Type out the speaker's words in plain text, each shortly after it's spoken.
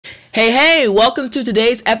Hey, welcome to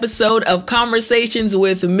today's episode of Conversations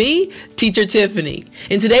with me, Teacher Tiffany.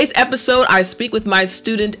 In today's episode, I speak with my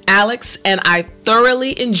student Alex, and I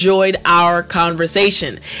thoroughly enjoyed our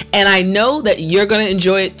conversation. And I know that you're going to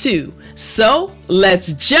enjoy it too. So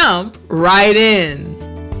let's jump right in.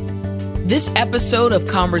 This episode of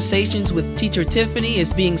Conversations with Teacher Tiffany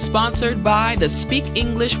is being sponsored by the Speak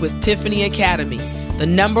English with Tiffany Academy, the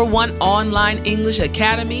 #1 online English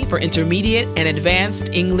academy for intermediate and advanced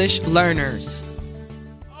English learners.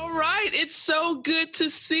 All right, it's so good to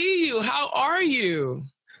see you. How are you?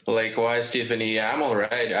 Likewise, Tiffany. I'm all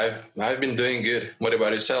right. I've been doing good. What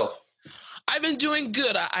about yourself? I've been doing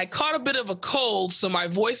good. I caught a bit of a cold, so my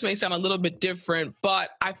voice may sound a little bit different,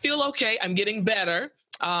 but I feel okay. I'm getting better.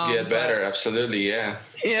 Get better, absolutely, yeah.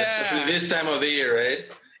 Yeah. Especially this time of the year, right?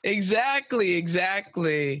 Exactly.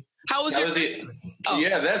 How was your Christmas? Oh.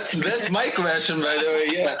 Yeah, that's my question, by the way.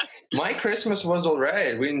 Yeah, my Christmas was all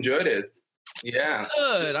right. We enjoyed it. Yeah.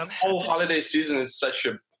 Good. The whole holiday season is such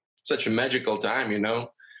a magical time, you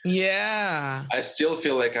know. Yeah. I still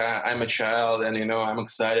feel like I'm a child, and I'm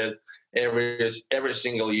excited every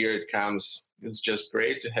single year it comes. It's just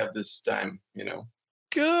great to have this time.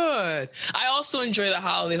 Good. I also enjoy the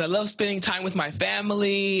holidays. I love spending time with my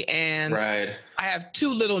family, and right. I have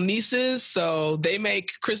 2 little nieces, so they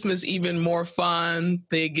make Christmas even more fun.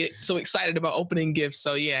 They get so excited about opening gifts.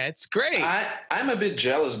 So yeah, it's great. I'm a bit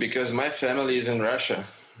jealous because my family is in Russia.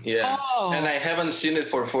 Yeah. Oh. And I haven't seen it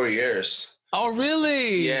for 4 years. Oh,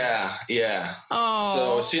 really? Yeah. Oh.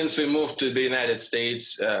 So since we moved to the United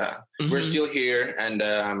States, we're still here,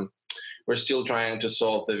 and we're still trying to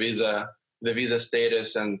solve the visa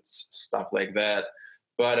status and stuff like that.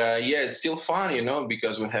 But yeah, it's still fun,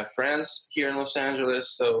 because we have friends here in Los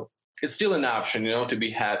Angeles. So it's still an option, to be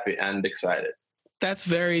happy and excited. That's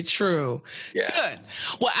very true. Yeah. Good.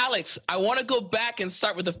 Well, Alex, I want to go back and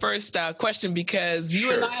start with the first question because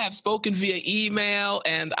you and I have spoken via email,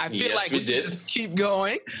 and I feel like we can just keep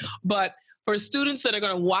going. But for students that are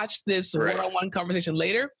going to watch this one-on-one conversation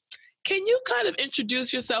later, can you kind of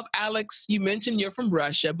introduce yourself, Alex? You mentioned you're from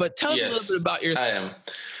Russia, but tell us a little bit about yourself. I am.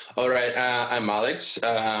 All right. I'm Alex.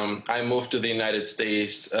 I moved to the United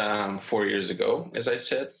States 4 years ago, as I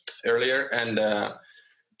said earlier, and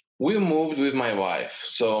we moved with my wife.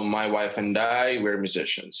 So my wife and I, we're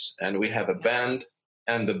musicians, and we have a band,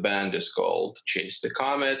 and the band is called Chase the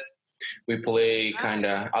Comet. We play kind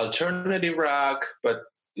of alternative rock, but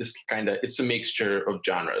it's a mixture of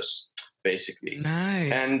genres, basically.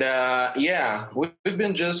 Nice. And we've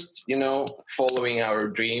been just, following our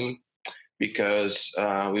dream because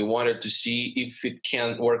we wanted to see if it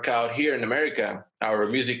can work out here in America, our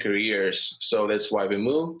music careers. So that's why we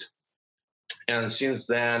moved. And since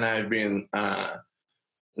then, I've been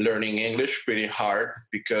learning English pretty hard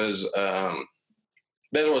because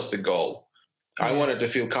that was the goal. Yeah. I wanted to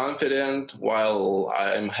feel confident while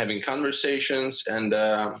I'm having conversations, and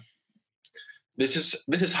this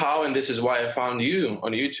is how, and this is why I found you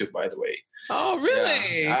on YouTube, by the way. Oh,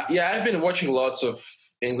 really? Yeah, I've been watching lots of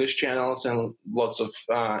English channels and lots of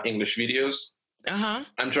English videos. Uh-huh.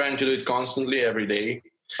 I'm trying to do it constantly every day.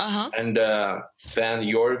 Uh-huh. And then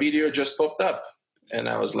your video just popped up, and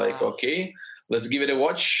I was like, okay, let's give it a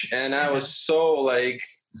watch. And I was so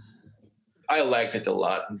I liked it a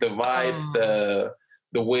lot. The vibe,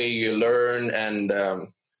 the way you learn, and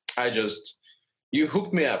you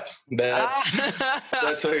hooked me up.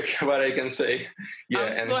 That's what I can say.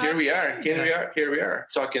 Yeah, and here we are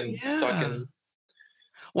talking.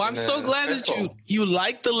 Well, I'm so glad that you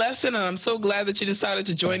liked the lesson, and I'm so glad that you decided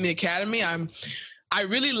to join the academy. I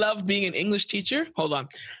really love being an English teacher. Hold on.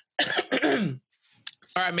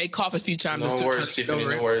 Sorry, I may cough a few times. No worries, Tiffany,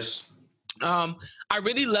 no worries. I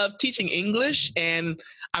really love teaching English, and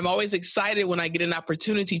I'm always excited when I get an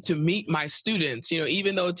opportunity to meet my students.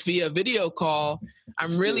 Even though it's via video call,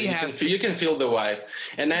 I'm really happy. You can feel the vibe,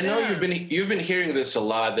 and I know you've been hearing this a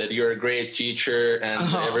lot, that you're a great teacher and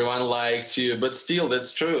everyone likes you. But still,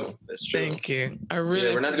 that's true. That's true. Thank you. I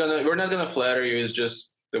really. We're not gonna flatter you. It's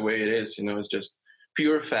just the way it is. It's just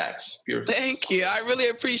pure facts. Thank you. I really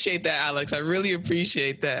appreciate that, Alex. I really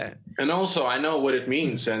appreciate that. And also, I know what it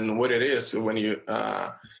means and what it is when you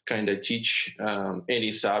kind of teach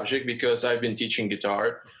any subject, because I've been teaching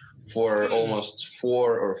guitar for almost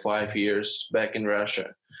 4 or 5 years back in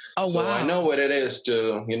Russia. Oh, wow. So I know what it is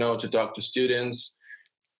to talk to students,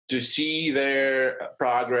 to see their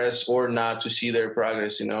progress or not to see their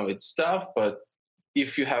progress. It's tough, but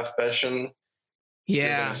if you have passion,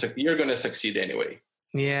 you're gonna succeed anyway.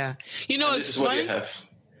 Yeah. It's funny. What you have.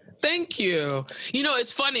 Thank you. You know,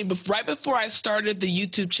 it's funny, but right before I started the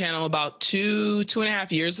YouTube channel about two and a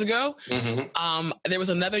half years ago, there was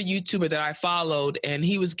another YouTuber that I followed, and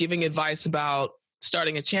he was giving advice about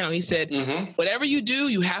starting a channel. He said, whatever you do,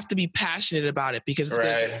 you have to be passionate about it because it's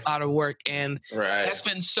going to take a lot of work. And that's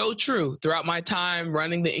been so true throughout my time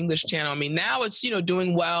running the English channel. I mean, now it's, you know,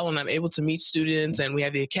 doing well and I'm able to meet students and we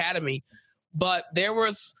have the academy, but there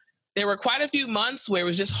were quite a few months where it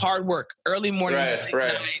was just hard work, early morning,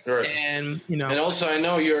 nights, and, you know. And also, I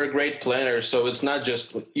know you're a great planner, so it's not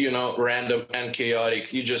just, you know, random and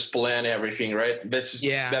chaotic. You just plan everything, right?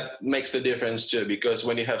 That makes the difference too, because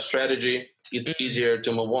when you have strategy, it's easier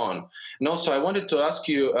to move on. And also, I wanted to ask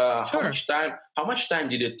you, how much time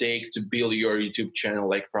did it take to build your YouTube channel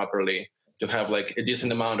like properly, to have like a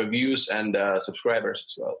decent amount of views and subscribers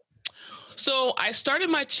as well? So I started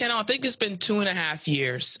my channel, I think it's been 2.5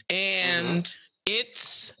 years, and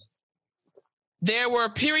there were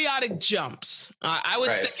periodic jumps. I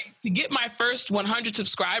would say to get my first 100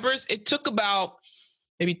 subscribers, it took about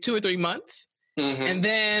maybe 2 or 3 months. And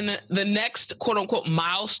then the next quote unquote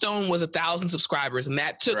milestone was 1,000 subscribers. And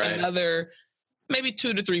that took another maybe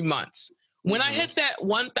 2 to 3 months. When I hit that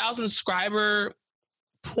 1,000 subscriber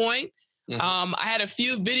point, I had a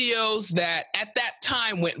few videos that at that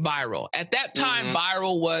time went viral. At that time,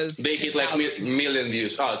 viral was they hit like million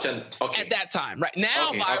views. Oh, 10. Okay. At that time, right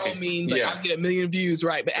now, viral means like I'll get 1 million views,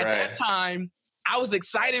 right? But at that time, I was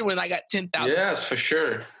excited when I got 10,000. Yes, for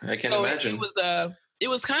sure. I can imagine. It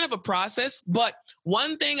was kind of a process. But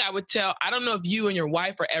one thing I would tell, I don't know if you and your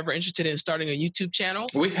wife are ever interested in starting a YouTube channel.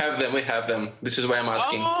 We have them. We have them. This is why I'm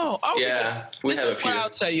asking. Oh, okay. Yeah, we have a few. What I'll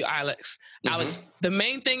tell you, Alex. Alex, the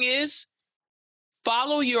main thing is,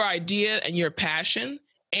 follow your idea and your passion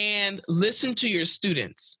and listen to your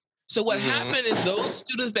students. So what happened is those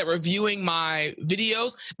students that were viewing my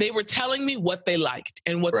videos, they were telling me what they liked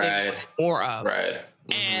and what they wanted more of.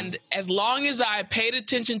 And as long as I paid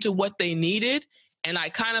attention to what they needed and I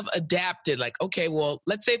kind of adapted, like, okay, well,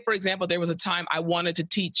 let's say, for example, there was a time I wanted to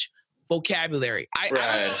teach vocabulary. I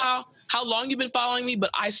don't know how long you've been following me,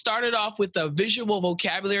 but I started off with a visual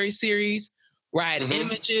vocabulary series where I had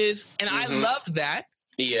images, and I loved that.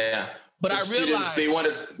 Yeah. But I realized they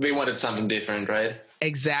wanted something different, right?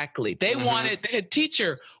 Exactly. They said,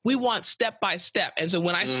 teacher, we want step by step. And so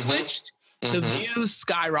when I switched, the views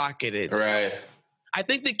skyrocketed. Right. So I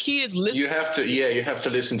think the key is listen. You have to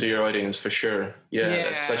listen to your audience for sure. Yeah.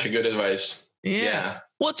 That's such a good advice. Yeah.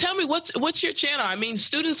 Well, tell me, what's your channel? I mean,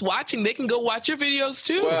 students watching, they can go watch your videos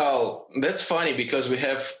too. Well, that's funny because we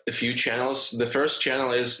have a few channels. The first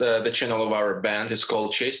channel is the channel of our band. It's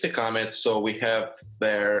called Chase the Comet. So we have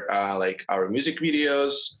there like our music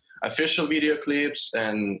videos, official video clips,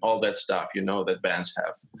 and all that stuff, you know, that bands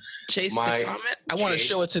have. Chase the Comet? I want to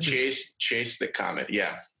show it to Chase the Comet,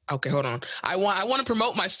 yeah. Okay, hold on. I want to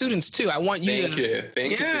promote my students too. I want you.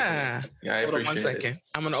 Thank you. Yeah, I hold on one appreciate second.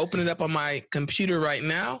 I'm gonna open it up on my computer right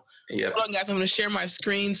now. Yep. Hold on, guys. I'm gonna share my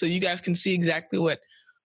screen so you guys can see exactly what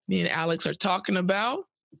me and Alex are talking about.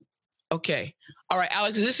 Okay. All right,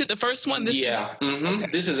 Alex. Is this the first one? This is okay.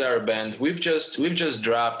 This is our band. We've just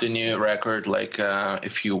dropped a new record like a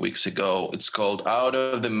few weeks ago. It's called Out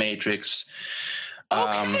of the Matrix.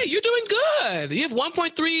 Okay, you're doing good. You have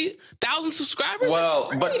 1.3 thousand subscribers. Well,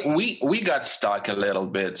 but we got stuck a little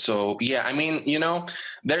bit. So yeah, I mean, you know,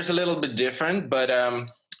 there's a little bit different, but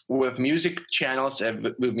with music channels,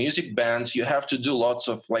 with music bands, you have to do lots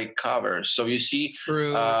of like covers. So you see,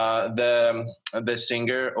 the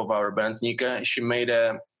singer of our band, Nika, she made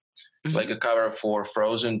like a cover for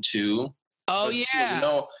Frozen 2. Oh, but still, you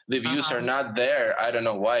know, the views are not there. I don't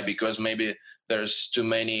know why, because maybe there's too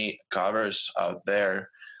many covers out there.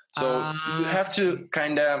 So you have to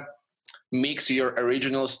kind of mix your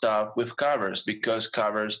original stuff with covers, because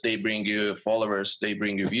covers, they bring you followers, they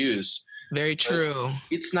bring you views. Very true. But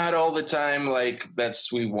it's not all the time like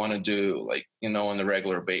that's we want to do, like, you know, on a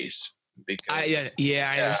regular base. Because I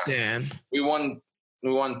understand. We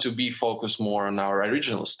want to be focused more on our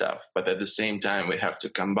original stuff, but at the same time, we have to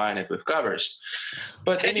combine it with covers.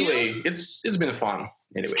 But anyway, it's been fun.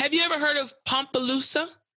 Anyway, have you ever heard of Pompaloosa?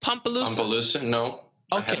 Pompaloosa? No,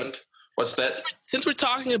 I haven't. What's that? Since we're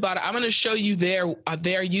talking about it, I'm going to show you their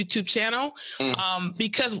YouTube channel.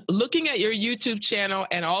 Because looking at your YouTube channel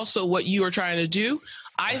and also what you are trying to do,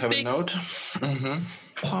 I have think a note.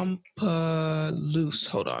 Pompaloose.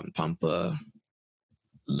 Hold on, Pompaloose.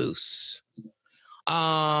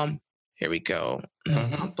 Here we go.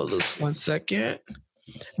 Pompaloose. 1 second.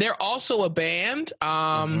 They're also a band.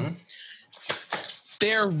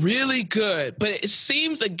 They're really good, but it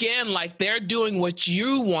seems again like they're doing what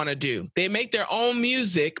you want to do. They make their own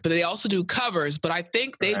music, but they also do covers. But I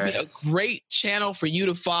think they'd be a great channel for you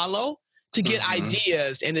to follow to get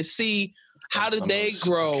ideas and to see how did they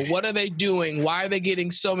grow? What are they doing? Why are they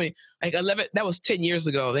getting so many? Like 11, that was 10 years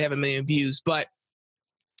ago. They have 1 million views, but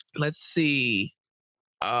let's see,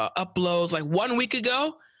 uploads like 1 week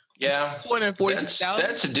ago. Yeah, 246,000.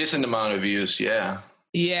 That's a decent amount of views. Yeah.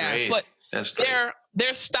 Yeah, Great. but That's great.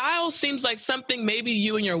 their style seems like something maybe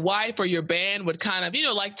you and your wife or your band would kind of,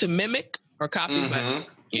 like to mimic or copy. But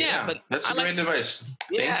yeah, but that's a great device.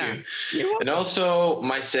 Yeah. Thank you. And also,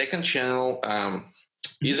 my second channel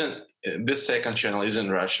this second channel isn't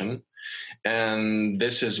Russian, and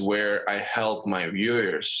this is where I help my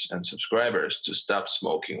viewers and subscribers to stop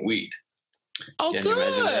smoking weed. Oh, Can good. you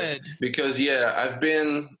imagine that? Because I've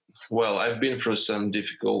been through some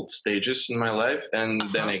difficult stages in my life, and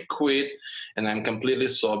then I quit, and I'm completely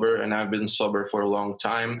sober, and I've been sober for a long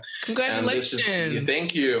time. Congratulations.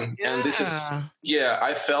 Thank you. Yeah. And this is,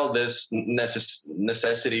 I felt this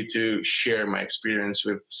necessity to share my experience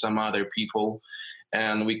with some other people.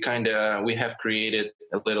 And we have created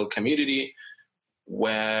a little community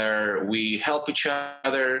where we help each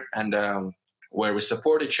other and where we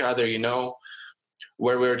support each other,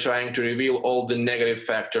 where we're trying to reveal all the negative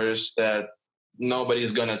factors that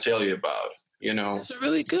nobody's going to tell you about, That's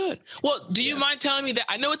really good. Well, do you mind telling me that?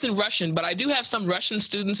 I know it's in Russian, but I do have some Russian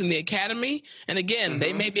students in the academy. And again,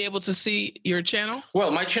 they may be able to see your channel.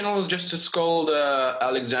 Well, my channel is called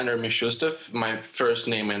Alexander Mishustov, my first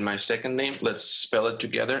name and my second name. Let's spell it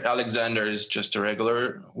together. Alexander is just a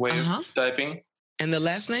regular way of typing. And the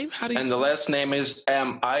last name? How do you spell it? The last name is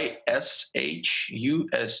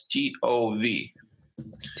Mishustov.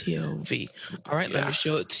 Tov. All right, let me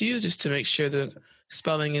show it to you just to make sure the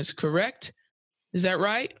spelling is correct. Is that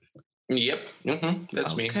right? Yep.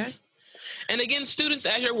 That's me. Okay. And again, students,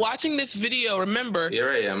 as you're watching this video, remember, here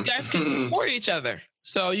I am. You guys can support each other.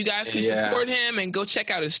 So you guys can support him and go check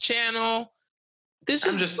out his channel. This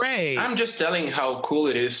is great. I'm just telling how cool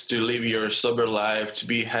it is to live your sober life, to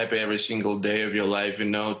be happy every single day of your life,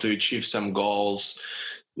 to achieve some goals.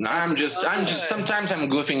 I'm just sometimes I'm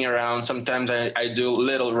goofing around. Sometimes I do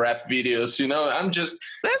little rap videos,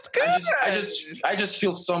 That's good. I just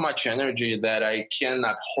feel so much energy that I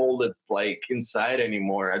cannot hold it like inside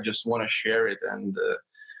anymore. I just want to share it, and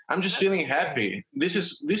I'm just feeling happy. This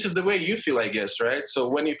is the way you feel, I guess, right? So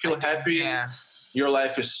when you feel happy, your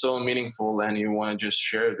life is so meaningful, and you want to just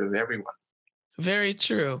share it with everyone. Very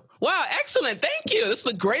true. Wow, excellent. Thank you. This is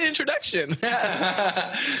a great introduction.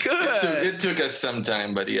 Good. It took us some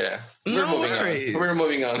time, but we're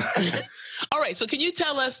moving on. All right. So can you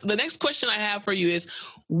tell us, the next question I have for you is,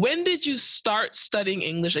 when did you start studying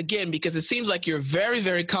English? Again, because it seems like you're very,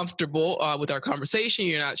 very comfortable with our conversation.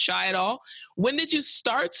 You're not shy at all. When did you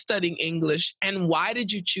start studying English, and why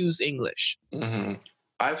did you choose English?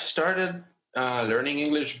 I've started learning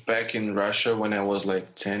English back in Russia when I was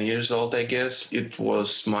like 10 years old, I guess. It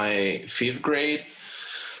was my 5th grade.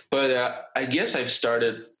 But I guess I've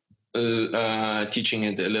started learning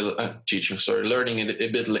it a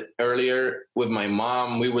bit earlier with my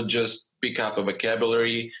mom. We would just pick up a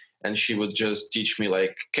vocabulary, and she would just teach me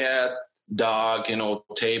like cat, dog,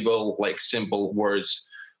 table, like simple words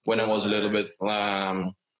when I was a little bit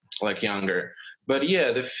like younger. But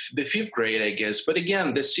the 5th grade, I guess. But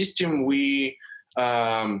again, the system the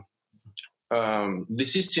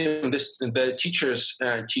teachers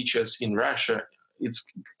teach us in Russia, it's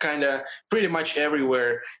kind of pretty much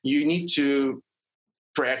everywhere. You need to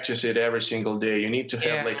practice it every single day. You need to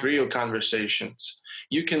have like real conversations.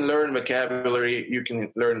 You can learn vocabulary, you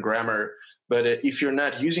can learn grammar, but if you're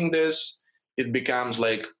not using this, it becomes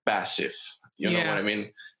like passive. You know what I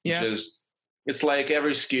mean? It's like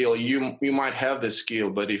every skill, you might have the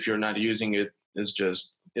skill, but if you're not using it, it's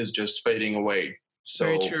just fading away. So,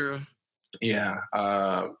 very true.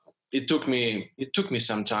 It took me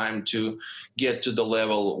some time to get to the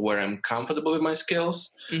level where I'm comfortable with my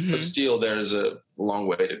skills, but still there's a long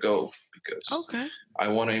way to go because I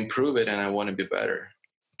want to improve it and I want to be better.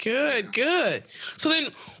 Good. So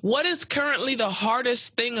then, what is currently the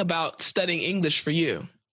hardest thing about studying English for you?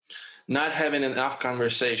 Not having enough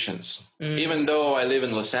conversations. Even though I live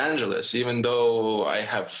in Los Angeles, even though I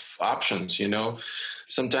have options,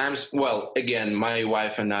 sometimes, again, my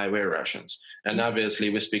wife and I, we're Russians, and obviously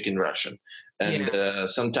we speak in Russian. And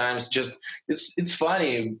sometimes it's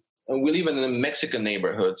funny. We live in a Mexican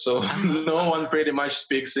neighborhood, so no one pretty much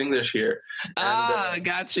speaks English here.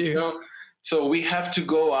 Got you. So we have to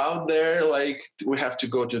go out there, like we have to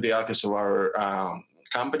go to the office of our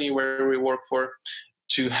company where we work for,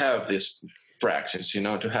 to have this practice,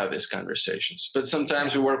 to have these conversations. But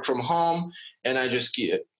sometimes we work from home, and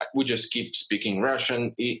we just keep speaking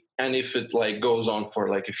Russian. And if it like goes on for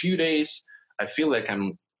like a few days, I feel like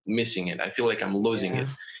I'm missing it. I feel like I'm losing it.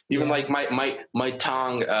 Even like my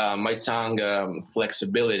tongue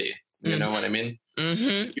flexibility. You know what I mean?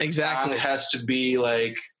 Exactly. Tongue has to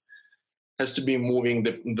be moving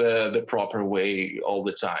the proper way all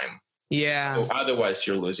the time. Yeah. So otherwise,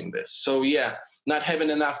 you're losing this. So yeah, not having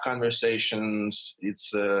enough conversations.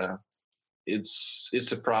 It's a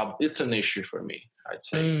problem. It's an issue for me, I'd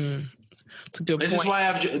say. That's a good point.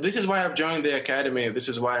 This is why I've joined the academy. This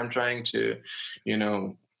is why I'm trying to,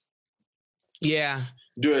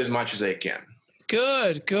 do as much as I can.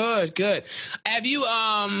 Good. Have you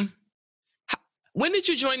when did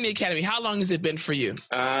you join the academy? How long has it been for you?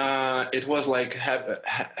 It was like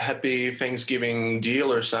happy Thanksgiving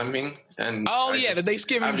deal or something. And the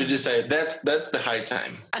Thanksgiving. I have to just say that's the high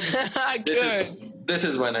time. This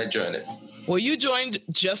is when I joined it. Well, you joined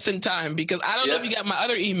just in time, because I don't know if you got my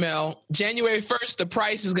other email. January 1st, the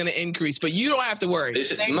price is going to increase, but you don't have to worry.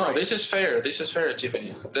 This is fair. This is fair,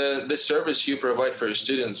 Tiffany. The service you provide for your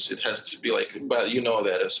students, it has to be like, but you know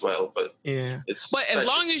that as well. But as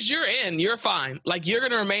long as you're in, you're fine. Like, you're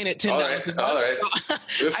going to remain at $10. All right.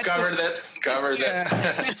 We've covered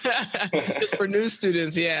that. Just for new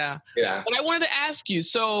students, yeah. But I wanted to ask you,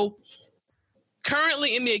 so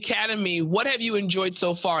currently in the academy, what have you enjoyed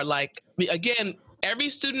so far? Like, again, every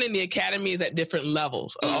student in the academy is at different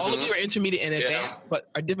levels. All of you are intermediate and advanced, but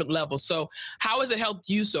are different levels. So how has it helped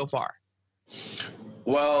you so far?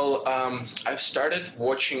 Well, I've started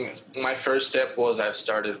watching. My first step was I've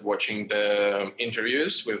started watching the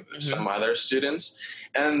interviews with some other students.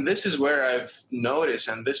 And this is where I've noticed,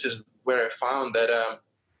 and this is where I found that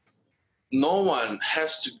no one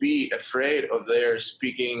has to be afraid of their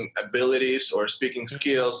speaking abilities or speaking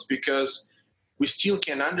skills, because we still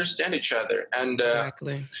can understand each other. And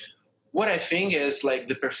what I think is like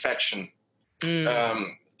the perfection.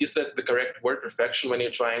 Is that the correct word, perfection, when you're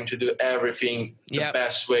trying to do everything the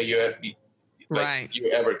best way you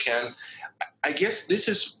ever can? I guess this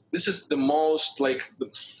is the most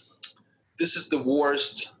this is the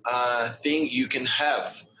worst thing you can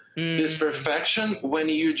have. This perfection, when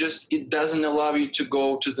it doesn't allow you to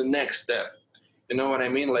go to the next step. You know what I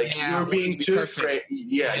mean? Like, you're being too afraid.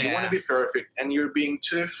 You want to be perfect, and you're being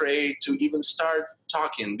too afraid to even start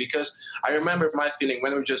talking. Because I remember my feeling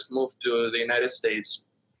when we just moved to the United States.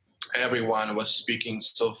 Everyone was speaking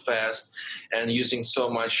so fast and using so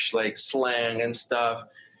much like slang and stuff.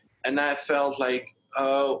 And I felt like,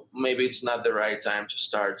 oh, maybe it's not the right time to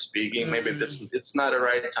start speaking. Maybe it's not the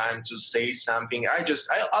right time to say something.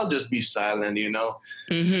 I'll just be silent,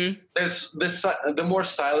 The more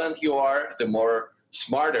silent you are, the more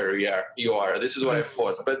smarter you are. This is what I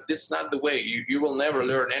thought. But it's not the way. You will never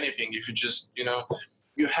learn anything if you just,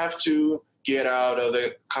 you have to get out of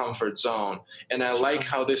the comfort zone. And I like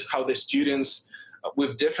how the students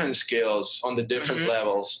with different skills on the different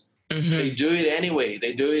levels, they do it anyway.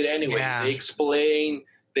 Yeah. They explain,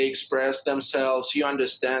 they express themselves. You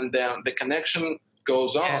understand them. The connection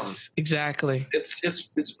goes on. Yes, exactly.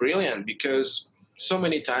 It's brilliant, because so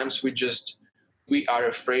many times we are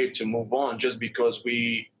afraid to move on just because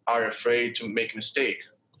we are afraid to make a mistake.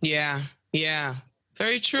 Yeah.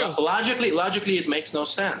 Very true. Logically, it makes no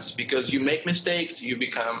sense, because you make mistakes, you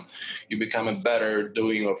become a better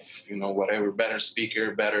doing of whatever, better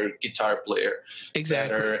speaker, better guitar player,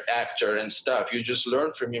 better actor and stuff. You just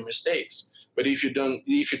learn from your mistakes. But if you don't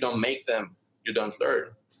make them, you don't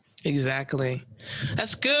learn. Exactly.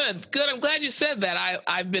 That's good. I'm glad you said that.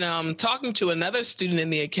 I've been talking to another student in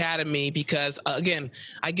the academy, because again,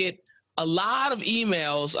 I get a lot of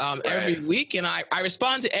emails every week, and I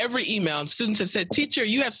respond to every email. And students have said, "Teacher,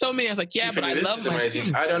 you have so many." I was like, "Yeah, Tiffani, but I love my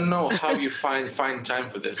students." I don't know how you find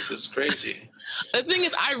time for this. It's crazy. The thing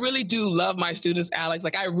is, I really do love my students, Alex.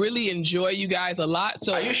 Like, I really enjoy you guys a lot.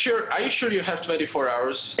 So, are you sure you have 24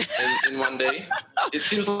 hours in one day? It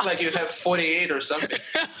seems like you have 48 or something.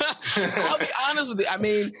 I'll be honest with you. I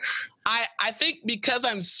mean, I think because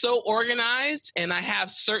I'm so organized and I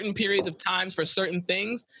have certain periods of times for certain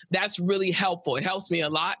things, that's really helpful. It helps me a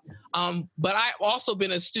lot. But I've also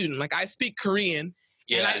been a student. Like, I speak Korean,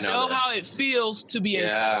 and I know how it feels to be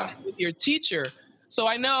with your teacher. So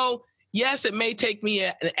I know, yes, it may take me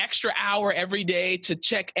an extra hour every day to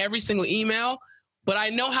check every single email, but I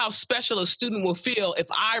know how special a student will feel if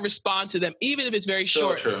I respond to them, even if it's very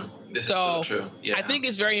short. This is so true. Yeah. I think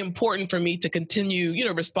it's very important for me to continue,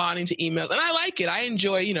 responding to emails, and I like it. I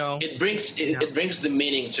enjoy, It brings the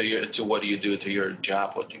meaning to what you do, to your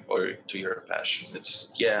job, or to your passion.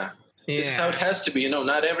 This is how it has to be.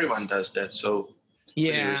 Not everyone does that. So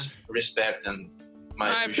Yeah. Respect and my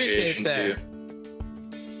I appreciate appreciation that. too.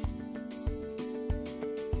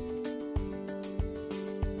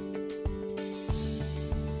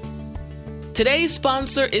 Today's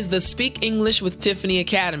sponsor is the Speak English with Tiffani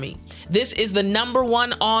Academy. This is the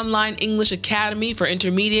 #1 online English academy for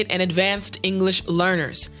intermediate and advanced English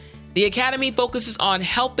learners. The academy focuses on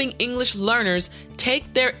helping English learners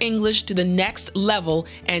take their English to the next level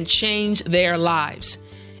and change their lives.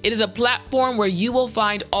 It is a platform where you will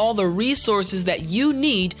find all the resources that you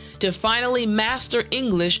need to finally master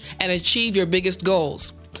English and achieve your biggest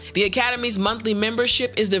goals. The Academy's monthly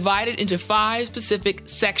membership is divided into 5 specific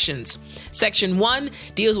sections. Section 1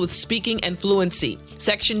 deals with speaking and fluency.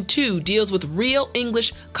 Section 2 deals with real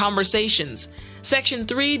English conversations. Section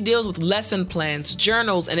 3 deals with lesson plans,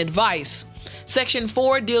 journals, and advice. Section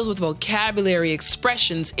 4 deals with vocabulary,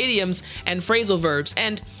 expressions, idioms, and phrasal verbs.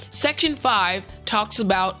 And Section 5 talks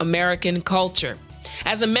about American culture.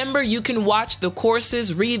 As a member, you can watch the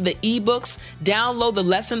courses, read the ebooks, download the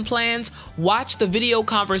lesson plans, watch the video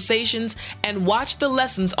conversations, and watch the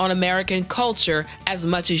lessons on American culture as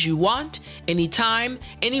much as you want, anytime,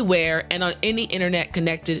 anywhere, and on any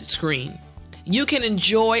internet-connected screen. You can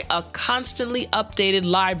enjoy a constantly updated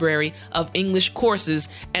library of English courses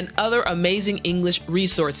and other amazing English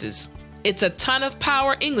resources. It's a ton of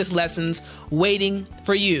power English lessons waiting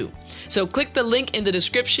for you. So click the link in the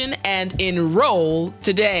description and enroll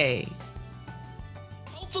today.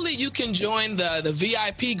 Hopefully you can join the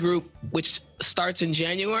VIP group, which starts in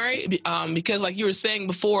January, because like you were saying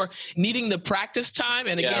before, needing the practice time.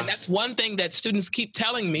 And again, that's one thing that students keep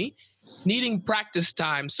telling me, needing practice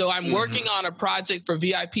time. So I'm working on a project for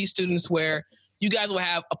VIP students where you guys will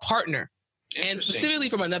have a partner. And specifically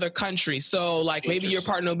from another country. So like maybe your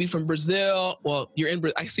partner will be from Brazil. Well,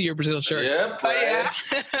 I see your Brazil shirt. Yep.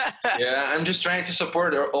 Yeah, I'm just trying to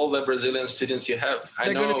support all the Brazilian students you have.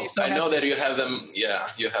 I know that you have them. Yeah,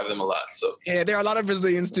 you have them a lot. So yeah, there are a lot of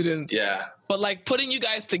Brazilian students. Yeah. But like putting you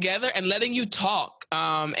guys together and letting you talk.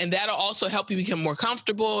 And that'll also help you become more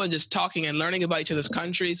comfortable and just talking and learning about each other's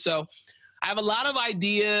countries. So I have a lot of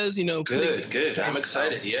ideas, Good. I'm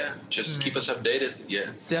excited. Yeah. Just keep us updated. Yeah.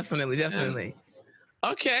 Definitely. Yeah.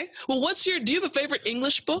 Okay. Well, do you have a favorite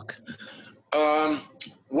English book?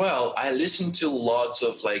 Well, I listen to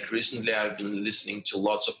recently I've been listening to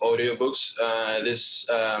lots of audiobooks. This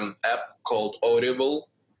app called Audible.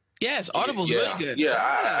 Yes, Audible's really good. Yeah,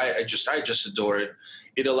 I just adore it.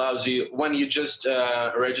 It allows you, when you just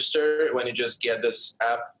register, when you just get this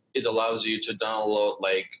app, it allows you to download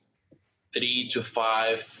 3 to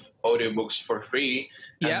 5 audiobooks for free,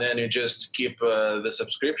 and then you just keep the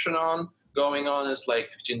subscription going on. It's like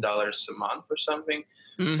 $15 a month or something.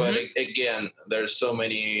 But again, there's so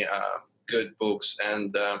many good books,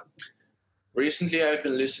 and recently I've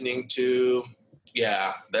been listening to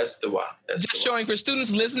that's the one. Showing for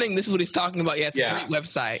students listening, this is what he's talking about. Yeah, it's a great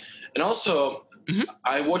website. And also,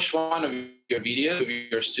 I watched one of your videos of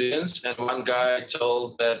your students, and one guy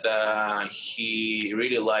told that he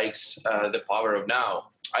really likes The Power of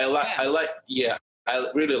Now. I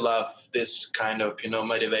really love this kind of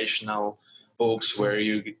motivational books where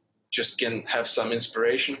you just can have some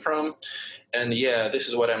inspiration from. And this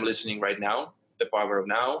is what I'm listening right now, The Power of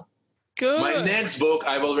Now. Good. My next book,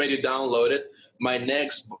 I've already downloaded. My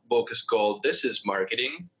next book is called This is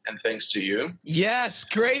Marketing, and Thanks to You. Yes,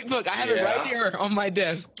 great book. I have it right here on my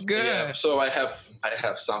desk. Good. Yeah, so I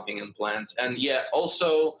have something in plans. And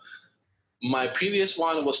also my previous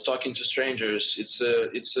one was Talking to Strangers. It's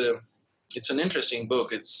an interesting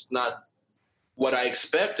book. It's not what I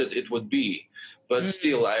expected it would be, but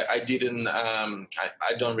still I didn't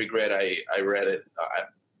I don't regret I read it. I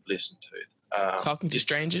listened to it. Talking to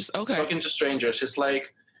Strangers. Okay. Talking to Strangers. It's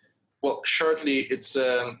shortly, it's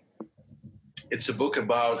a book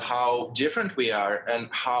about how different we are and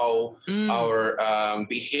how our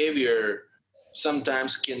behavior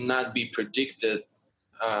sometimes cannot be predicted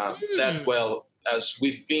that well as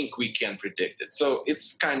we think we can predict it. So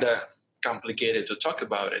it's kind of complicated to talk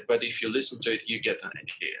about it, but if you listen to it, you get an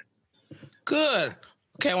idea. Good.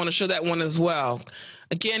 Okay, I want to show that one as well.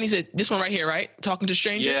 Again, he said this one right here, right? Talking to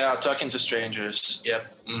Strangers? Yeah, Talking to Strangers.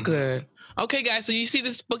 Yep. Good. Okay, guys, so you see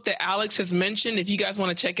this book that Alex has mentioned. If you guys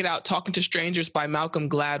want to check it out, Talking to Strangers by Malcolm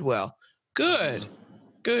Gladwell. Good.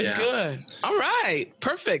 Good. All right.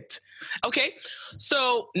 Perfect. Okay.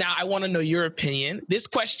 So now I want to know your opinion. This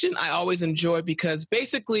question I always enjoy because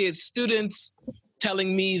basically it's students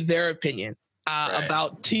telling me their opinion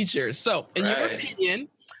about teachers. So in your opinion,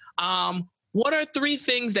 what are 3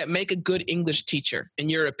 things that make a good English teacher in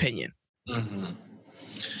your opinion?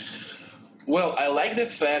 Well, I like the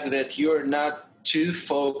fact that you're not too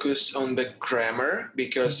focused on the grammar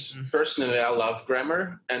because Mhm. personally I love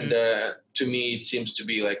grammar and Mm. to me it seems to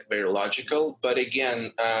be like very logical. But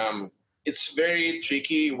again, it's very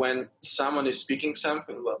tricky when someone is speaking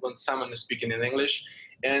something, when someone is speaking in English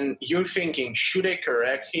and you're thinking, should I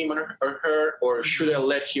correct him or her or should I Mhm.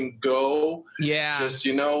 let him go? Yeah. Just,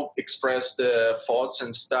 express the thoughts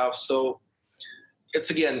and stuff. So it's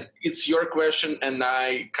again, it's your question, and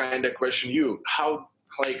I kind of question you. How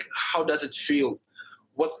does it feel?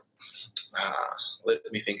 What? Uh, Let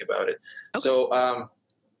me think about it. Okay. So,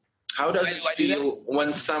 how does Why it do I do that? feel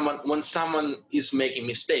when someone is making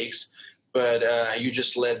mistakes, but you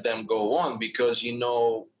just let them go on because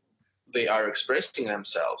they are expressing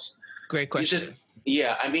themselves? Great Is it? question.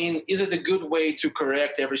 Yeah, I mean, is it a good way to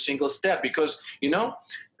correct every single step? Because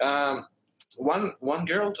um, one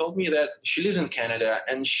girl told me that she lives in Canada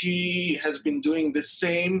and she has been doing the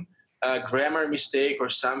same grammar mistake or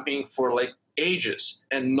something for like ages,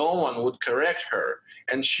 and no one would correct her.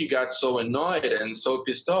 And she got so annoyed and so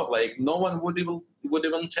pissed off. Like no one would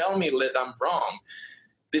even tell me that I'm wrong.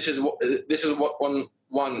 This is what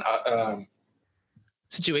one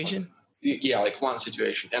Situation. yeah, like one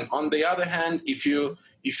situation. And on the other hand, if you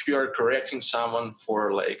are correcting someone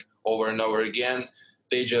for like over and over again,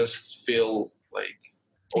 they just feel like,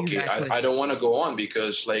 okay, Exactly. I don't want to go on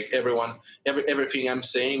because like everything I'm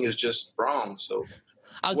saying is just wrong. So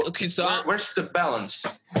Okay, so where's the balance?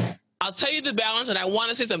 I'll tell you the balance, and I want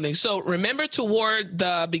to say something. So remember, toward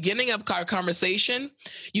the beginning of our conversation,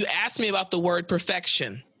 you asked me about the word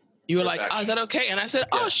perfection. You were like, "Oh, is Perfection. that okay?" And I said,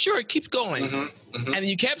 "Oh, Yeah. sure, keep going." Mm-hmm. And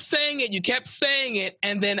you kept saying it,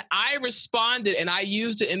 and then I responded and I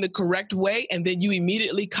used it in the correct way, and then you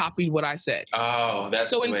immediately copied what I said. Oh, that's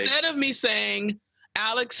So the way. instead of me saying,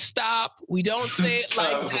 "Alex, stop, we don't say it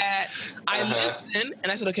like So, that," I uh-huh. listened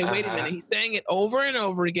and I said, "Okay, wait a minute. Uh-huh. He's saying it over and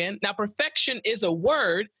over again." Now, perfection is a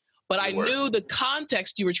word, but It's I a word. knew the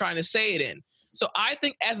context you were trying to say it in. So I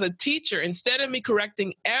think as a teacher, instead of me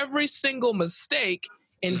correcting every single mistake,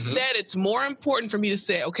 Mm-hmm. instead it's more important for me to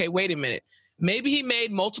say, "Okay, wait a minute. Maybe he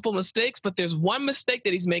made multiple mistakes, but there's one mistake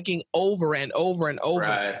that he's making over and over and over.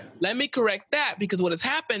 Right. Let me correct that, because what has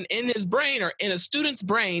happened in his brain or in a student's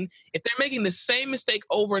brain, if they're making the same mistake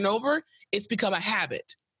over and over, it's become a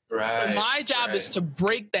habit. So Right. my job is Right. to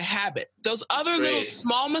break the habit. Those It's other little great.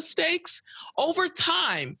 small mistakes, over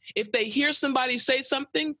time, if they hear somebody say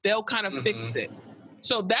something, they'll kind of fix Mm-hmm. it.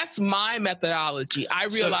 So that's my methodology. I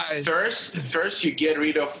So realize, first you get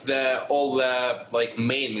rid of all the like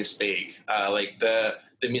main mistake, like the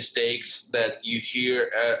mistakes that you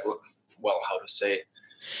hear. Well, how to say it?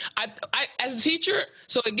 I as a teacher,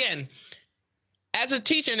 so again, as a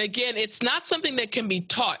teacher, and again, it's not something that can be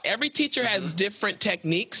taught. Every teacher has Mm-hmm. different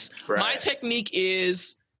techniques. My Right. technique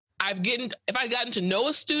is if I've gotten to know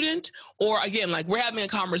a student, or again, like we're having a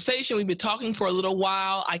conversation, we've been talking for a little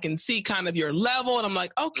while, I can see kind of your level, and I'm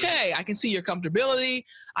like, Mm-hmm. okay, I can see your comfortability.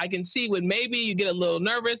 I can see when maybe you get a little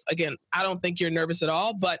nervous. Again, I don't think you're nervous at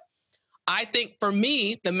all, but I think for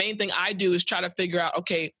me, the main thing I do is try to figure out,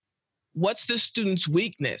 okay, what's this student's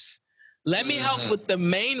weakness? Let me help Mm-hmm. with the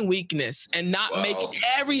main weakness and not make Wow,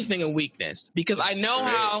 everything a weakness, because I it's know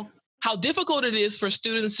great. how difficult it is for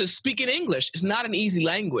students to speak in English. It's not an easy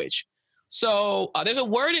language. So there's a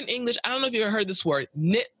word in English. I don't know if you ever heard this word,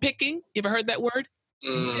 nitpicking. You ever heard that word? I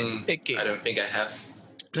Nitpicking. don't think I have.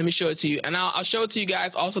 Let me show it to you. And I'll show it to you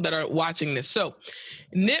guys also that are watching this. So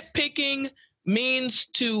nitpicking means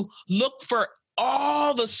to look for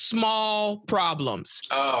all the small problems,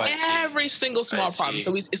 Oh, I see. every single I small problem.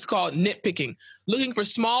 So see. it's called nitpicking, looking for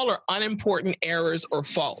small or unimportant errors or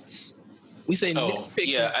faults. We say Oh,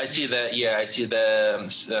 yeah, nitpicking. I see that. Yeah, I see the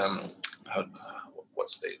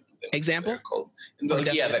what's the they're Example called? or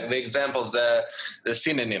Yeah, definition? the examples, the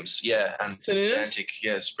synonyms. Yeah, and Synonyms. antic.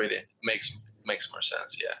 Yeah, it's pretty makes more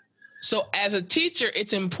sense. Yeah. So as a teacher,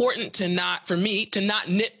 it's important for me to not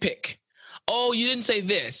nitpick. Oh, you didn't say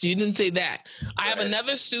this. You didn't say that. I have Right.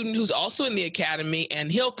 another student who's also in the academy,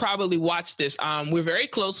 and he'll probably watch this. We're very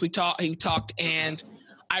close. He talked, and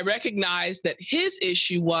I recognized that his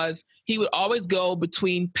issue was he would always go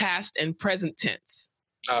between past and present tense.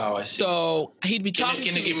 Oh, I see. So he'd be Can you talking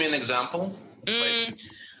can to you give me. me an example? Like,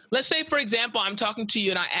 Let's say, for example, I'm talking to you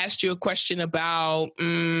and I asked you a question about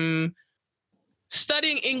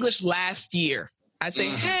studying English last year. I say,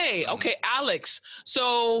 hey, okay, Alex,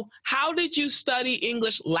 so how did you study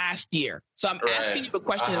English last year? So I'm asking right. you a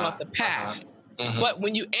question about the Uh-huh. past. Mm-hmm. But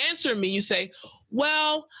when you answer me, you say,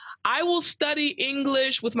 well, I will study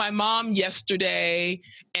English with my mom yesterday.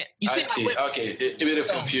 And you I see how see. it Okay, a bit of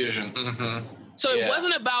went. confusion. Mm-hmm. So it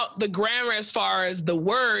wasn't about the grammar as far as the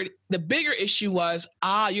word. The bigger issue was,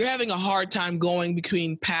 you're having a hard time going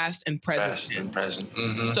between past and present. Past and present.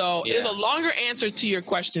 Mm-hmm. So it's a longer answer to your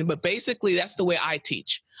question, but basically that's the way I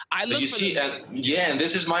teach. I look and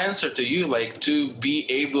this is my answer to you, like to be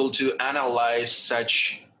able to analyze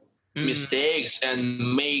such mistakes and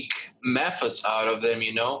make methods out of them,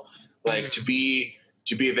 like to be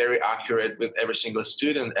very accurate with every single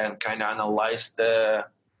student and kind of analyze their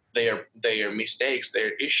mistakes,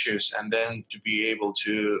 their issues, and then to be able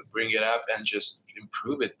to bring it up and just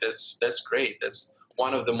improve it. That's great. That's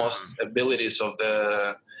one of the most abilities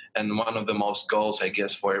and one of the most goals, I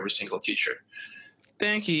guess, for every single teacher.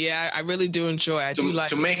 Thank you. Yeah, I really do enjoy it.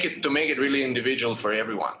 To make it really individual for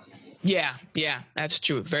everyone. Yeah, that's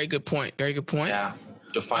true. Very good point. Yeah,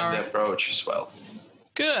 to find the approach as well.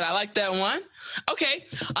 Good. I like that one. Okay.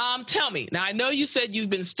 Tell me. Now, I know you said you've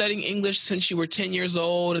been studying English since you were 10 years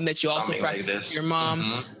old and that you also practiced with your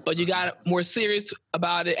mom, but you got more serious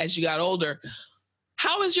about it as you got older.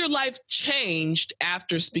 How has your life changed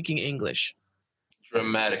after speaking English?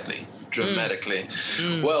 Dramatically.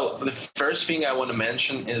 Well, the first thing I want to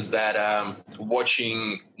mention is that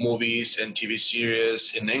watching movies and TV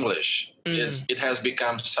series in English, it has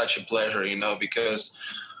become such a pleasure,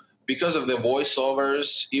 because of the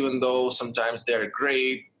voiceovers, even though sometimes they're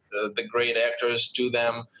great, the great actors do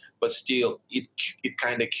them, but still it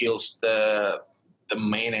kind of kills the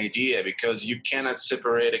main idea, because you cannot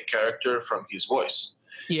separate a character from his voice.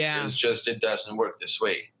 Yeah. It doesn't work this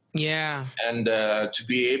way. Yeah. And to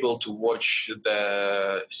be able to watch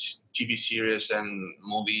the TV series and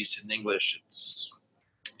movies in English,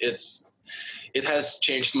 it has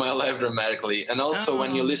changed my life dramatically. And also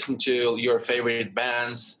when you listen to your favorite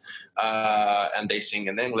bands and they sing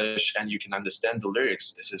in English and you can understand the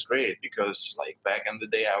lyrics, this is great, because like back in the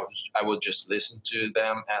day I would just listen to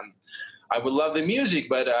them and I would love the music,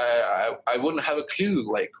 but I wouldn't have a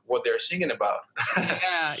clue like what they're singing about.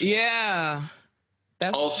 Yeah.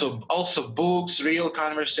 That's also books, real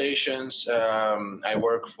conversations. I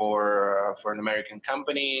work for an American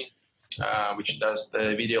company which does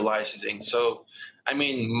the video licensing. So, I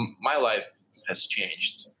mean, my life has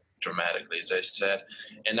changed dramatically, as I said,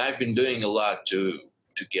 and I've been doing a lot to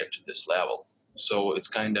get to this level. So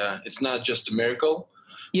it's not just a miracle,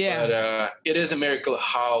 but it is a miracle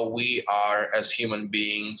how we are as human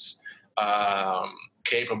beings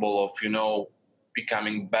capable of,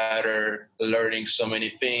 becoming better, learning so many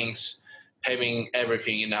things, having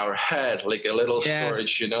everything in our head, like a little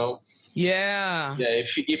storage, Yeah.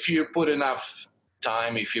 If you put enough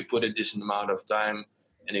time, if you put a decent amount of time,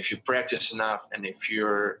 and if you practice enough, and if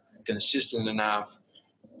you're consistent enough,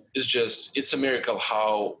 it's a miracle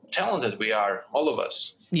how talented we are, all of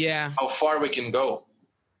us. Yeah. How far we can go.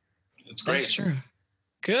 It's great. That's true.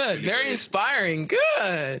 Good. Very inspiring.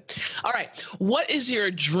 Good. All right. What is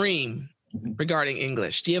your dream regarding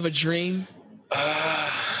English? Do you have a dream?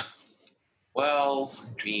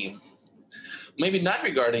 Dream. Maybe not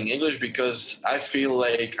regarding English, because I feel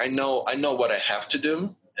like I know what I have to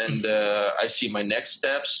do, and I see my next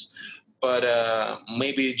steps. But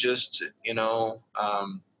maybe just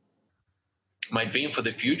my dream for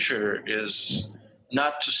the future is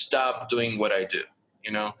not to stop doing what I do.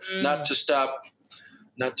 Not to stop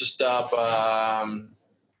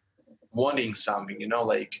wanting something.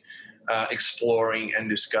 Like exploring and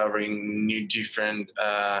discovering new different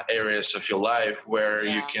areas of your life where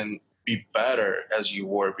you can be better as you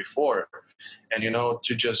were before, and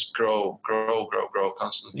to just grow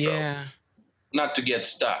constantly. Yeah. Not to get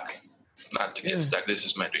stuck. This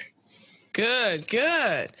is my dream.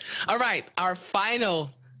 Good. All right. Our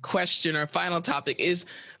final question, our final topic is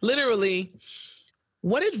literally,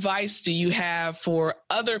 what advice do you have for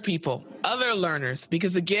other people, other learners?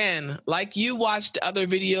 Because again, like you watched other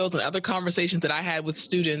videos and other conversations that I had with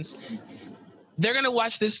students, they're going to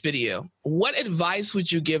watch this video. What advice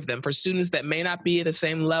would you give them for students that may not be at the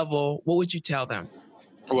same level? What would you tell them?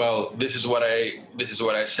 Well, this is what I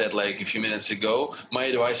said like a few minutes ago. My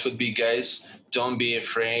advice would be, guys, don't be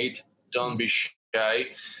afraid. Don't be shy.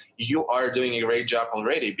 You are doing a great job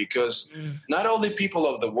already, because not all the people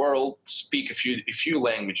of the world speak a few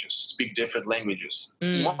languages, speak different languages.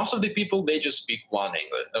 Most of the people, they just speak one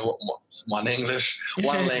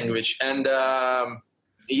language. And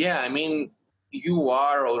I mean, you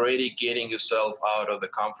are already getting yourself out of the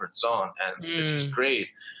comfort zone, and this is great.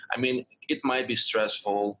 I mean, it might be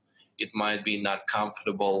stressful, it might be not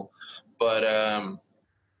comfortable, but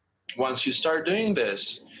once you start doing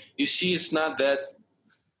this, you see it's not that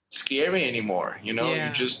scary anymore. You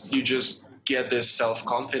just get this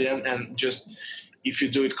self-confidence, and just if you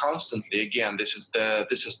do it constantly, again, this is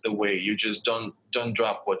the way. You just don't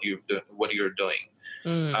drop what you're doing.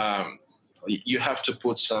 You have to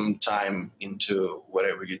put some time into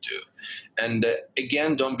whatever you do. And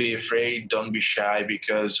again, don't be afraid, don't be shy,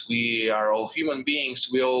 because we are all human beings.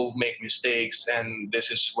 We all make mistakes, and this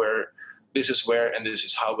is where and this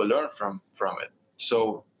is how we learn from it.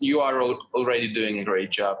 So you are already doing a great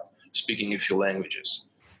job speaking a few languages.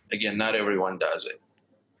 Again, not everyone does it.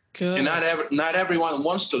 Good. And not everyone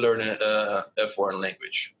wants to learn a foreign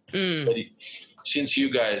language. But since you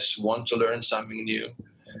guys want to learn something new,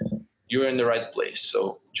 you're in the right place.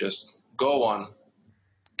 So just go on.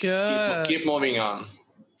 Good. Keep moving on.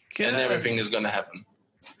 Good. And everything is going to happen.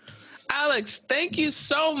 Alex, thank you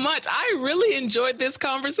so much. I really enjoyed this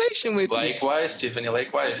conversation with you. Likewise, Tiffany,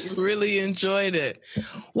 likewise. Really enjoyed it.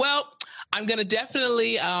 Well, I'm going to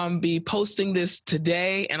definitely be posting this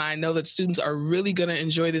today, and I know that students are really going to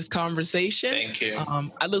enjoy this conversation. Thank you.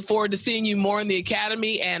 I look forward to seeing you more in the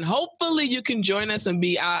academy, and hopefully you can join us and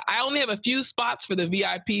be, I only have a few spots for the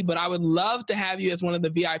VIP, but I would love to have you as one of the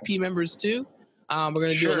VIP members too. We're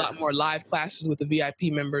going to do a lot more live classes with the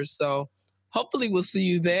VIP members, so hopefully we'll see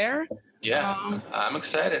you there. Yeah, I'm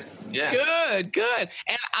excited. Yeah. Good.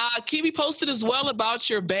 And keep me posted as well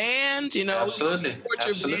about your band. Absolutely.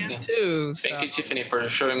 Your band too. So. Thank you, Tiffany, for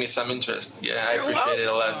showing me some interest. Yeah, I appreciate it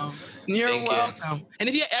a lot. You're welcome. And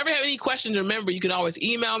if you ever have any questions, remember, you can always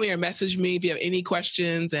email me or message me if you have any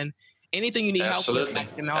questions and anything you need help with.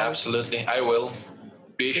 Absolutely. I will.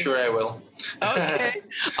 Be sure I will. Okay.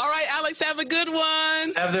 All right, Alex, have a good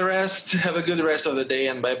one. Have a good rest of the day,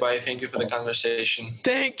 and bye-bye. Thank you for the conversation.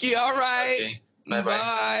 Thank you. All right. Okay. Bye-bye.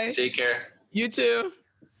 Bye. Take care. You too.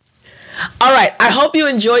 All right, I hope you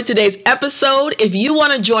enjoyed today's episode. If you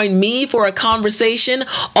want to join me for a conversation,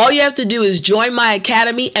 all you have to do is join my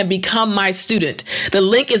academy and become my student. The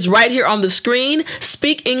link is right here on the screen,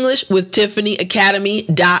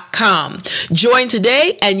 speakenglishwithtiffanyacademy.com. Join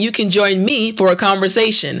today and you can join me for a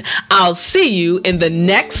conversation. I'll see you in the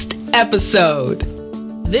next episode.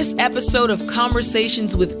 This episode of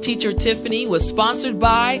Conversations with Teacher Tiffany was sponsored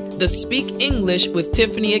by the Speak English with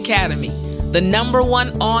Tiffany Academy, the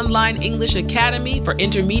 #1 online English academy for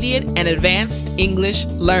intermediate and advanced English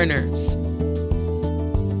learners.